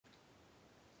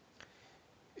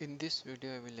In this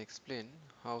video, I will explain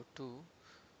how to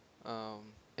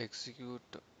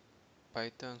execute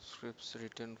Python scripts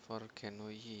written for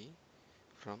CANoe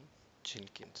from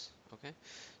Jenkins. Okay,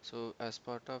 so as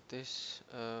part of this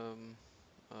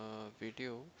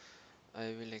video,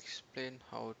 I will explain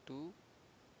how to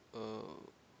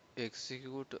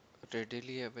execute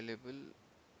readily available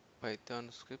Python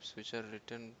scripts which are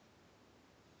written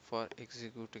for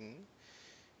executing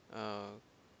uh,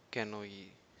 CANoe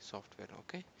software.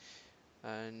 Okay,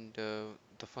 and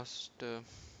the first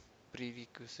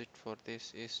prerequisite for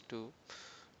this is to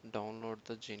download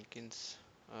the Jenkins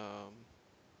um,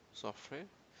 software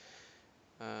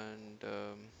and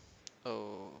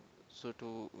so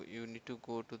to you need to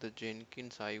go to the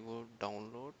Jenkins IO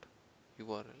download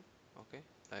URL, okay,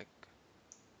 like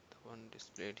the one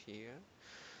displayed here,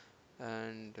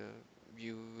 and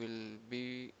you will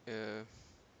be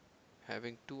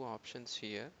having two options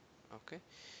here. Okay,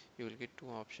 you will get two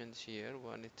options here.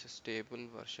 One is a stable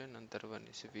version, and other one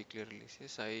is a weekly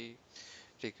releases. I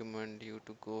recommend you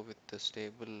to go with the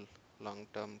stable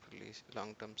long-term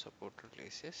support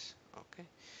releases. Okay,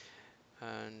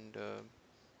 and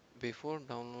before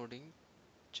downloading,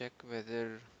 check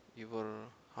whether your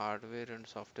hardware and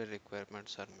software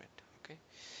requirements are met. Okay,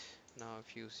 now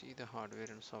if you see the hardware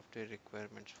and software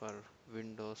requirements for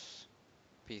Windows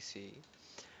PC,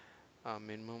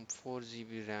 minimum 4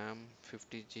 GB RAM,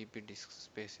 50 GB disk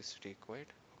space is required.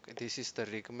 Okay, this is the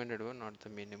recommended one, not the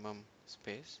minimum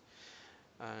space.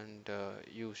 And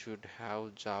you should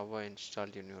have Java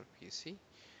installed in your PC.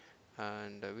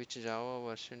 And which Java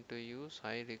version to use?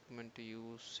 I recommend to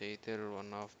use either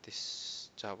one of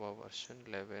this Java version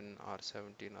 11 or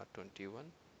 17 or 21.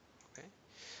 Okay,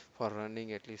 for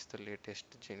running at least the latest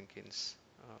Jenkins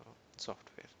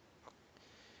software.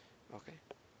 Okay,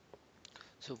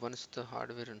 so once the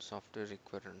hardware and software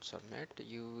requirements are met,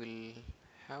 you will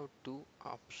have two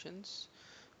options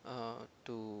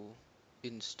to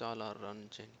install or run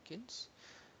Jenkins.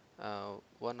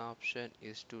 One option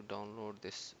is to download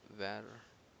this var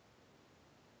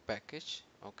package,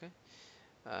 okay,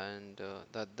 and the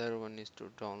other one is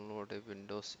to download a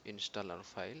Windows installer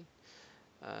file.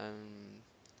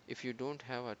 If you don't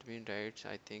have admin rights,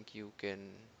 I think you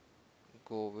can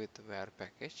go with var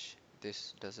package.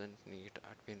 This doesn't need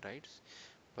admin rights,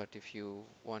 but if you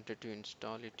wanted to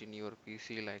install it in your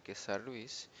PC like a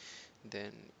service,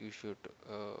 then you should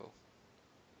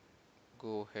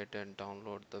go ahead and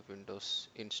download the uh, Windows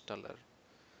installer.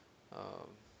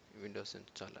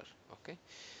 Okay,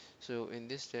 so in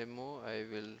this demo I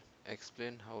will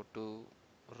explain how to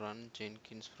run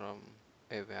Jenkins from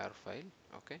a var file.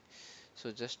 Okay,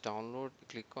 so just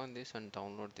click on this and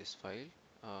download this file.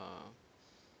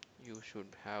 You should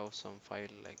have some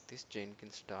file like this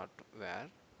Jenkins.war.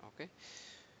 Okay,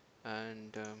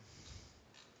 and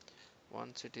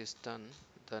once it is done,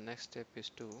 the next step is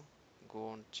to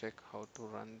go and check how to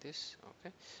run this.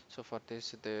 Okay, so for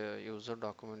this the user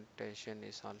documentation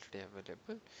is already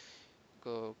available.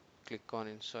 Go click on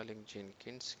installing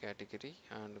Jenkins category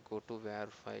and go to var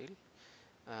file,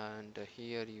 and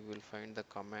here you will find the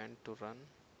command to run.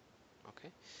 Okay,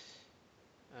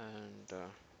 and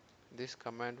this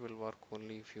command will work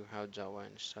only if you have Java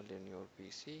installed in your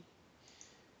PC.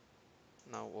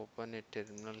 Now open a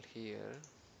terminal here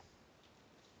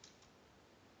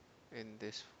in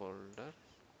this folder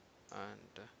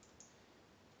and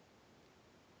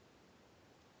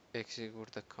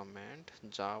execute the command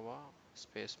java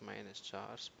space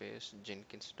 -jar space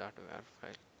jenkins.war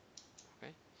file.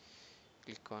 Okay,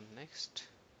 click on next,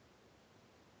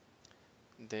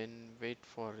 then wait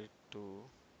for it to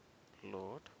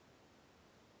load.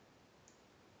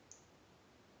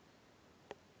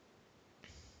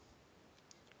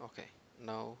 Okay,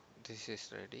 now this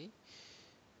is ready.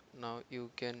 Now you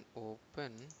can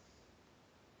open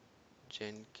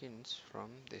Jenkins from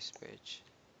this page.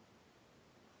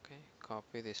 Okay,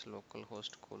 copy this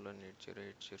localhost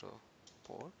 :8080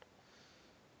 port.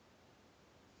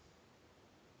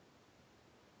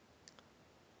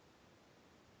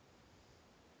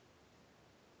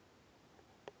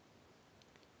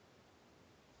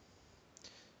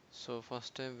 So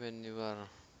first time when you are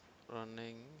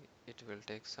running, it will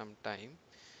take some time.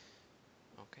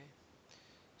 Okay,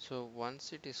 so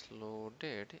once it is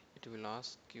loaded, it will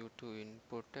ask you to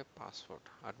input a password,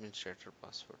 administrator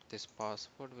password. This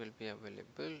password will be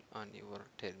available on your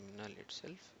terminal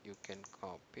itself. You can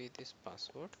copy this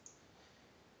password.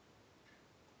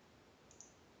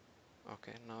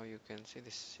 Okay, now you can see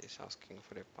this is asking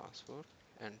for a password.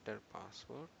 Enter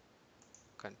password,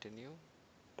 continue,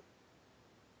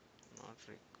 not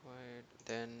required. required.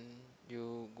 Then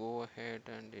you go ahead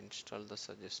and install the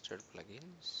suggested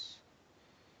plugins.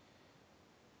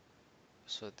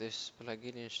 So this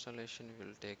plugin installation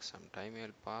will take some time. I'll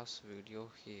pause video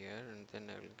here and then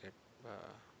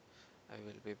I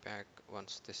will be back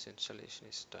once this installation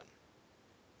is done.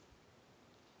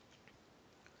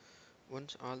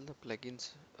 Once all the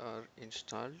plugins are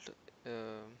installed,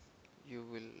 uh, you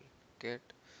will get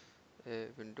a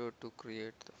window to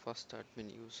create the first admin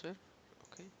user.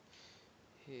 Okay,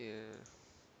 here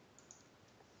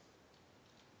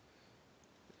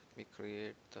let me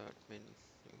create the admin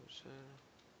user.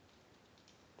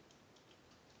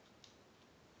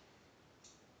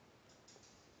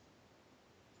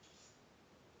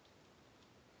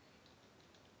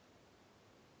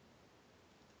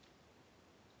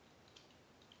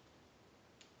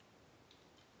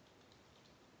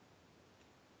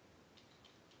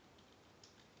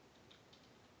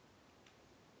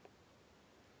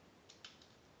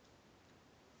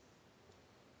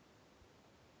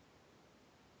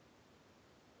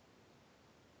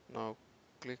 Now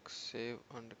click save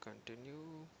and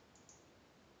continue.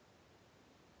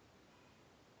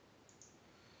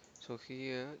 So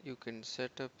here you can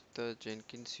set up the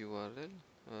Jenkins URL.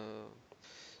 Uh,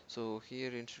 so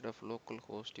here instead of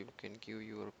localhost you can give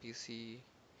your PC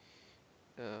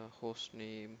host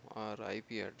name or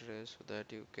IP address so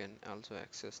that you can also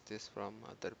access this from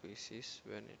other PCs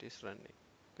when it is running.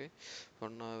 Okay, for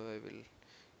now I will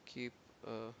keep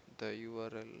the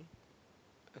URL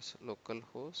as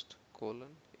localhost colon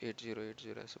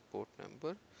 8080 as a port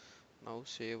number. Now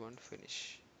save and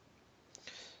finish.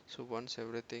 So once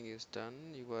everything is done,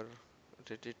 you are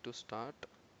ready to start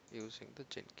using the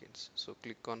Jenkins. So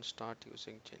click on start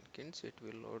using Jenkins. It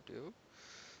will load you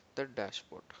the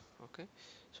dashboard. Okay,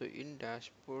 so in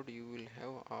dashboard you will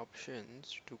have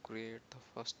options to create the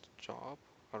first job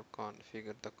or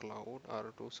configure the cloud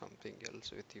or do something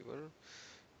else with your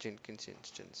Jenkins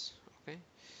instance. Okay,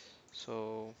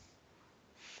 so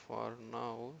for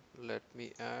now let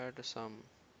me add some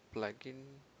plugin.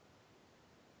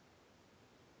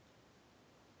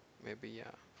 Maybe,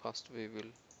 yeah, first we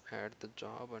will add the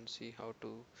job and see how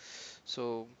to.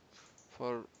 So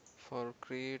for for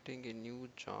creating a new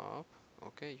job,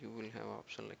 okay, you will have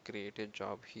option like create a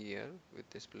job here with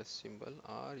this plus symbol,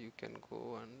 or you can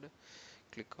go and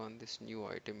click on this new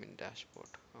item in dashboard.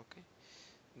 Okay,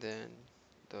 then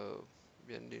the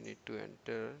then you need to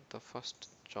enter the first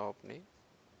job name.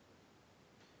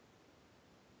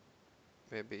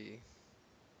 Maybe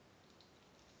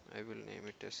I will name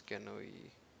it as CANoe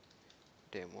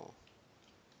demo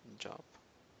job,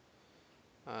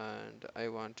 and I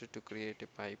wanted to create a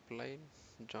pipeline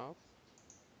job.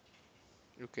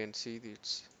 You can see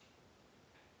it's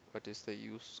what is the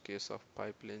use case of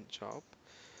pipeline job,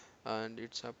 and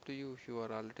it's up to you. If you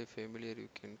are already familiar, you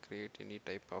can create any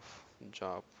type of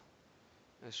job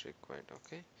as required.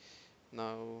 Okay,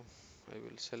 now I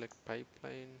will select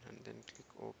pipeline and then click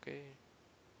OK.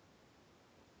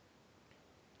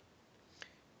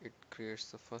 It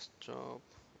creates the first job.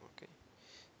 Okay,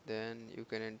 then you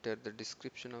can enter the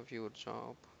description of your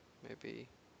job, maybe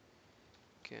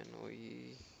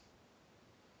CANoe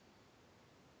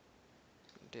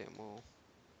demo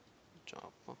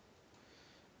job,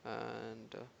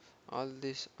 and all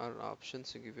these are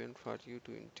options given for you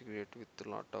to integrate with a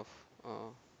lot of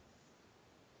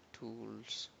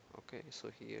tools. Okay, so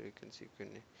here you can see you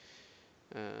can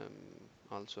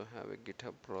also have a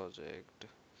GitHub project,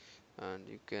 and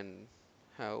you can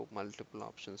have multiple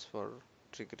options for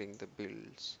triggering the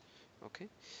builds. Okay,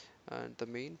 and the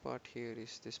main part here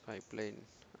is this pipeline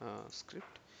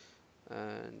script,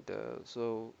 and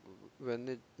so when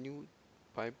a new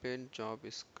pipeline job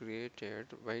is created,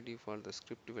 by default the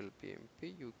script will be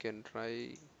empty. You can try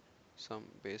some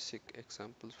basic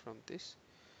examples from this.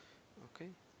 Okay,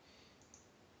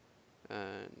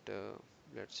 and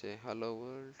let's say hello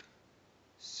world,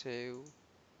 save.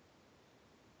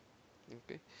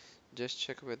 Okay, just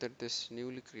check whether this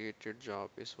newly created job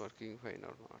is working fine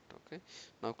or not. Okay,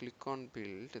 now click on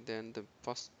build, then the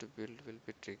first build will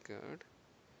be triggered,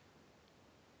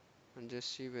 and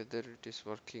just see whether it is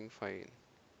working fine.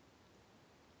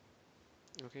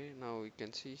 Okay, now you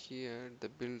can see here the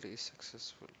build is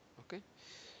successful. Okay,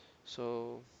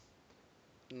 so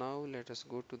now let us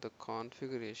go to the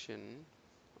configuration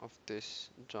of this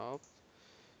job,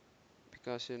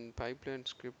 because in pipeline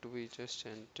script we just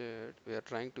entered, we are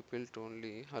trying to build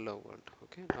only hello world.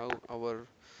 Okay, now our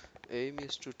aim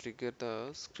is to trigger the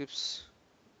scripts,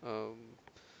 um,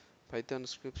 Python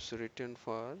scripts written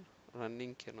for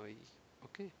running CANoe.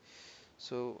 Okay,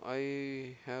 so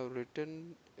I have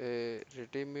written a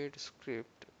ready-made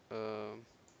script.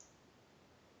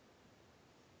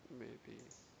 maybe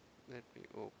let me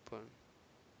open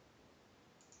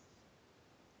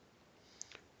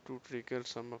to trigger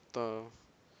some of the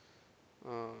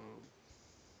uh,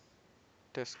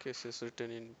 test cases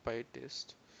written in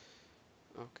PyTest.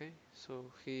 Okay, so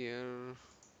here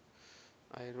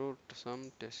I wrote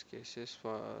some test cases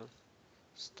for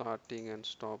starting and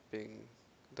stopping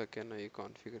the CANoe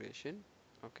configuration.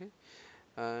 Okay,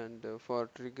 and for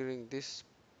triggering this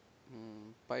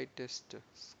PyTest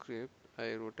script,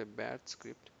 I wrote a batch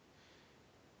script.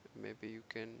 Maybe you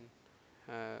can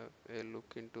have a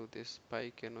look into this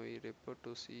PyCANoe repo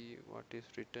to see what is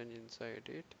written inside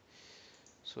it.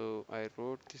 So I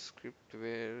wrote the script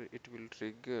where it will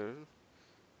trigger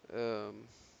um,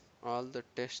 all the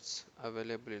tests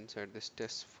available inside this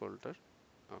test folder.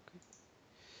 Okay,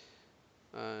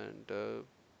 and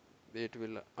it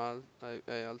will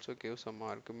I also gave some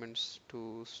arguments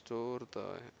to store the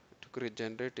to create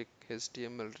generate a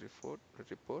HTML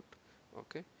report.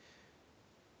 Okay,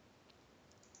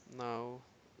 now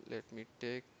let me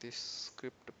take this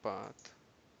script path,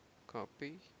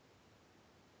 copy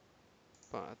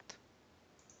path.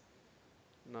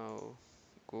 Now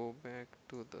go back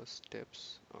to the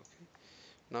steps. Okay,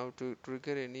 now to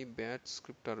trigger any bad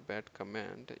script or bad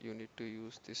command, you need to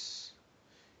use this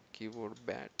keyword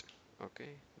bat. Okay,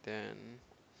 then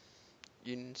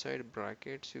inside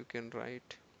brackets you can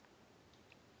write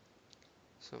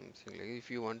something like, if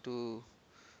you want to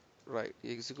write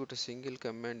execute a single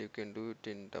command, you can do it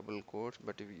in double quotes,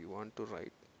 but if you want to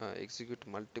write execute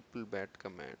multiple bad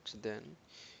commands, then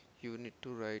you need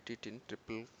to write it in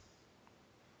triple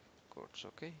quotes.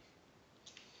 Okay,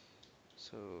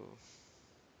 so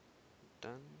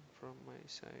done from my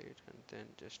side, and then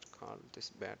just call this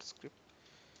bad script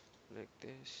like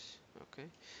this. Okay,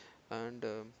 and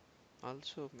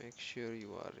also make sure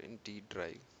you are in D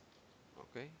drive.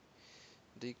 Okay,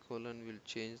 D colon will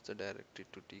change the directory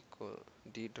to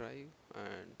D drive,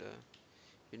 and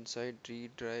inside D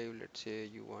drive, let's say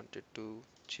you wanted to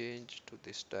change to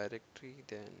this directory,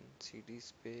 then cd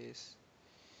space.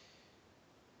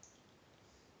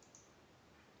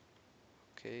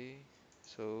 Okay,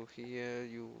 so here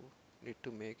you need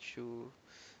to make sure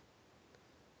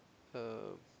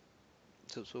uh,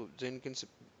 so Jenkins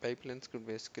pipeline script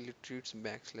basically treats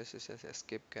backslashes as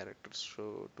escape characters.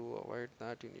 So to avoid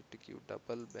that, you need to give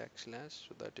double backslash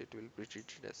so that it will be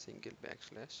treated as single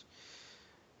backslash.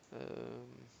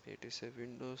 It is a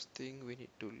Windows thing. We need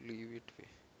to leave it.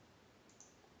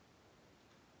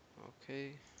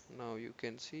 Okay, now you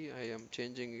can see I am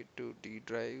changing it to D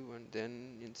drive, and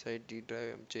then inside D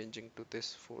drive I'm changing to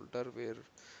this folder where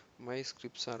my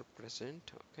scripts are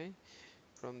present. Okay,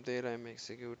 from there I'm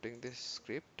executing this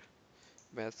script,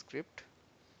 bash script,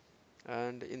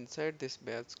 and inside this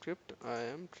bash script I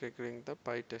am triggering the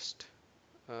PyTest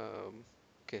um,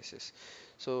 cases.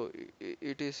 So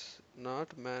it is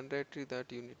not mandatory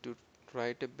that you need to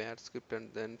write a bash script and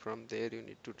then from there you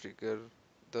need to trigger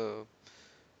the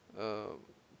uh,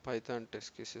 Python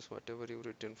test cases whatever you've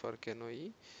written for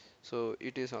CANoe. So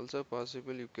it is also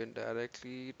possible you can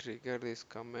directly trigger this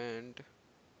command.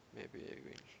 Maybe I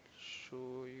will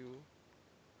show you.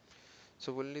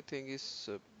 So only thing is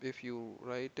if you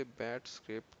write a bad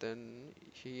script, then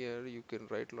here you can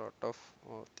write lot of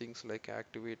things like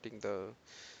activating the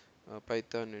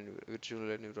Python virtual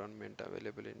environment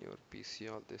available in your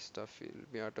PC. All this stuff will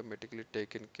be automatically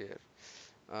taken care.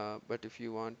 But if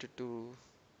you wanted to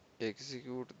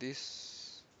execute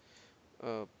this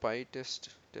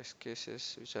test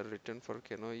cases which are written for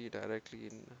CANoe directly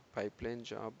in pipeline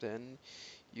job, then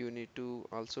you need to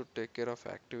also take care of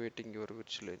activating your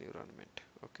virtual environment.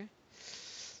 Okay,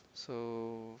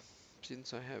 so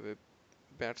since I have a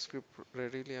bad script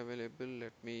readily available,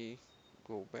 let me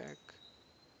go back.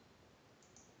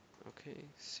 Okay,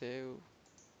 save,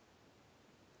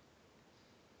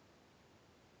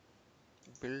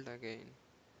 build again.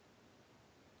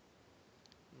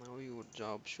 Now your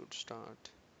job should start.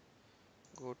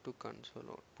 Go to console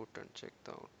output and check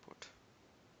the output.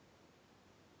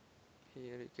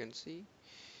 Here you can see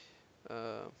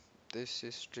uh, this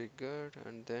is triggered,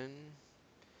 and then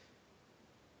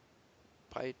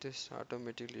PyTest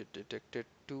automatically detected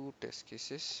two test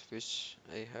cases which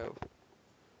I have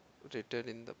written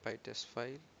in the PyTest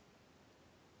file.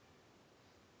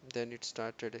 Then it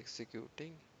started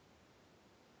executing.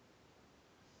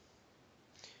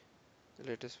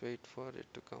 Let us wait for it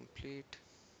to complete.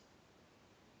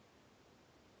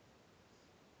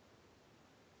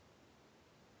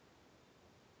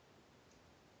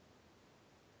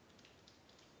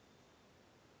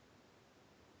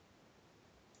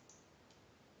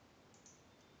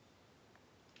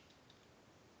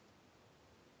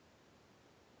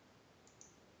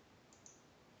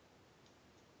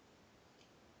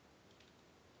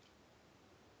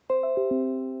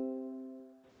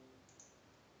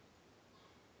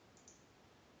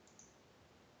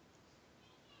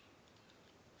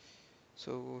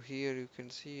 So here you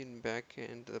can see in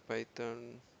backend the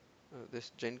Python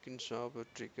this Jenkins job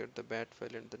triggered the bat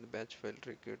file, and then the batch file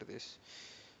triggered this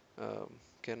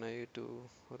CANoe to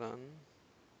run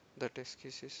the test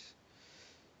cases.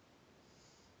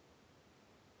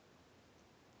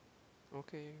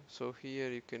 Okay, so here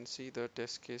you can see the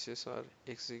test cases are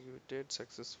executed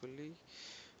successfully.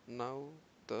 Now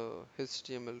the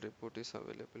HTML report is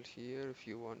available here. If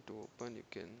you want to open, you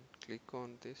can click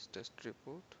on this test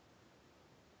report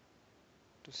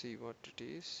to see what it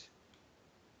is.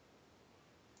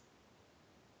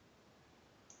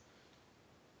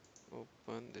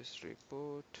 Open this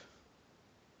report.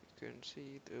 You can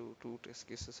see the two test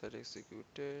cases are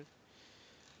executed,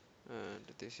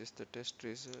 and this is the test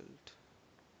result.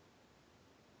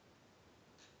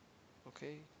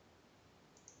 Okay,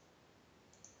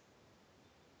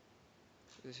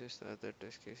 this is the other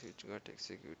test case which got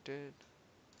executed.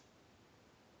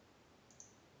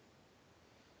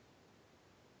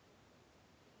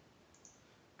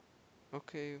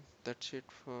 Okay, that's it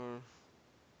for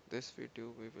this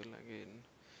video. We will again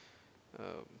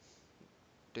um,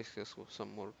 discuss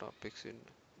some more topics in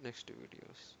next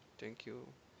videos. Thank you.